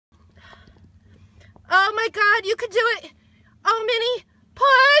Oh my God, you can do it. Oh, Minnie,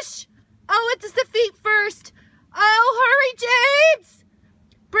 push. Oh, it's the feet first. Oh, hurry, James.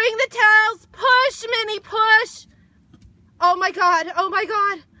 Bring the towels. Push, Minnie, push. Oh my God, oh my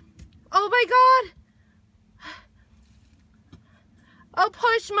God. Oh my God. Oh,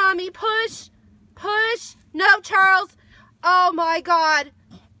 push, Mommy, push. Push. No, Charles. Oh my God.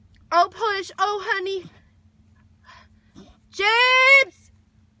 Oh, push. Oh, honey. James.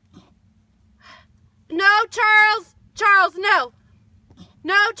 No, Charles. Charles, no.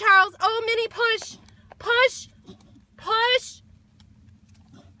 No, Charles. Oh, Minnie, push. Push. Push.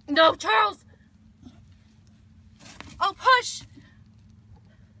 No, Charles. Oh, push.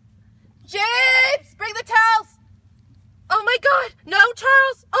 James, bring the towels. Oh, my God. No,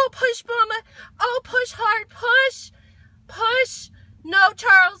 Charles. Oh, push, Mama. Oh, push hard. Push. Push. No,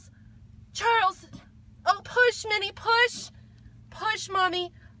 Charles. Charles. Oh, push, Minnie. Push. Push,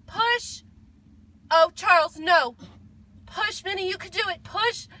 Mommy. Push. Oh, Charles, no. Push, Minnie. You can do it.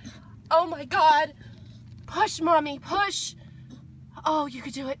 Push. Oh, my God. Push, Mommy. Push. Oh, you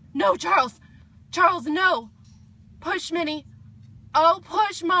could do it. No, Charles. Charles, no. Push, Minnie. Oh,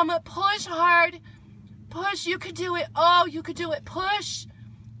 push, Mama. Push hard. Push. You could do it. Oh, you could do it. Push.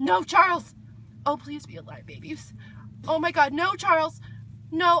 No, Charles. Oh, please be alive, babies. Oh, my God. No, Charles.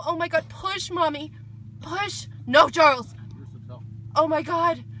 No. Oh, my God. Push, Mommy. Push. No, Charles. Oh, my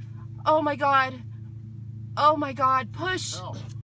God. Oh, my God. Oh, my God. Push.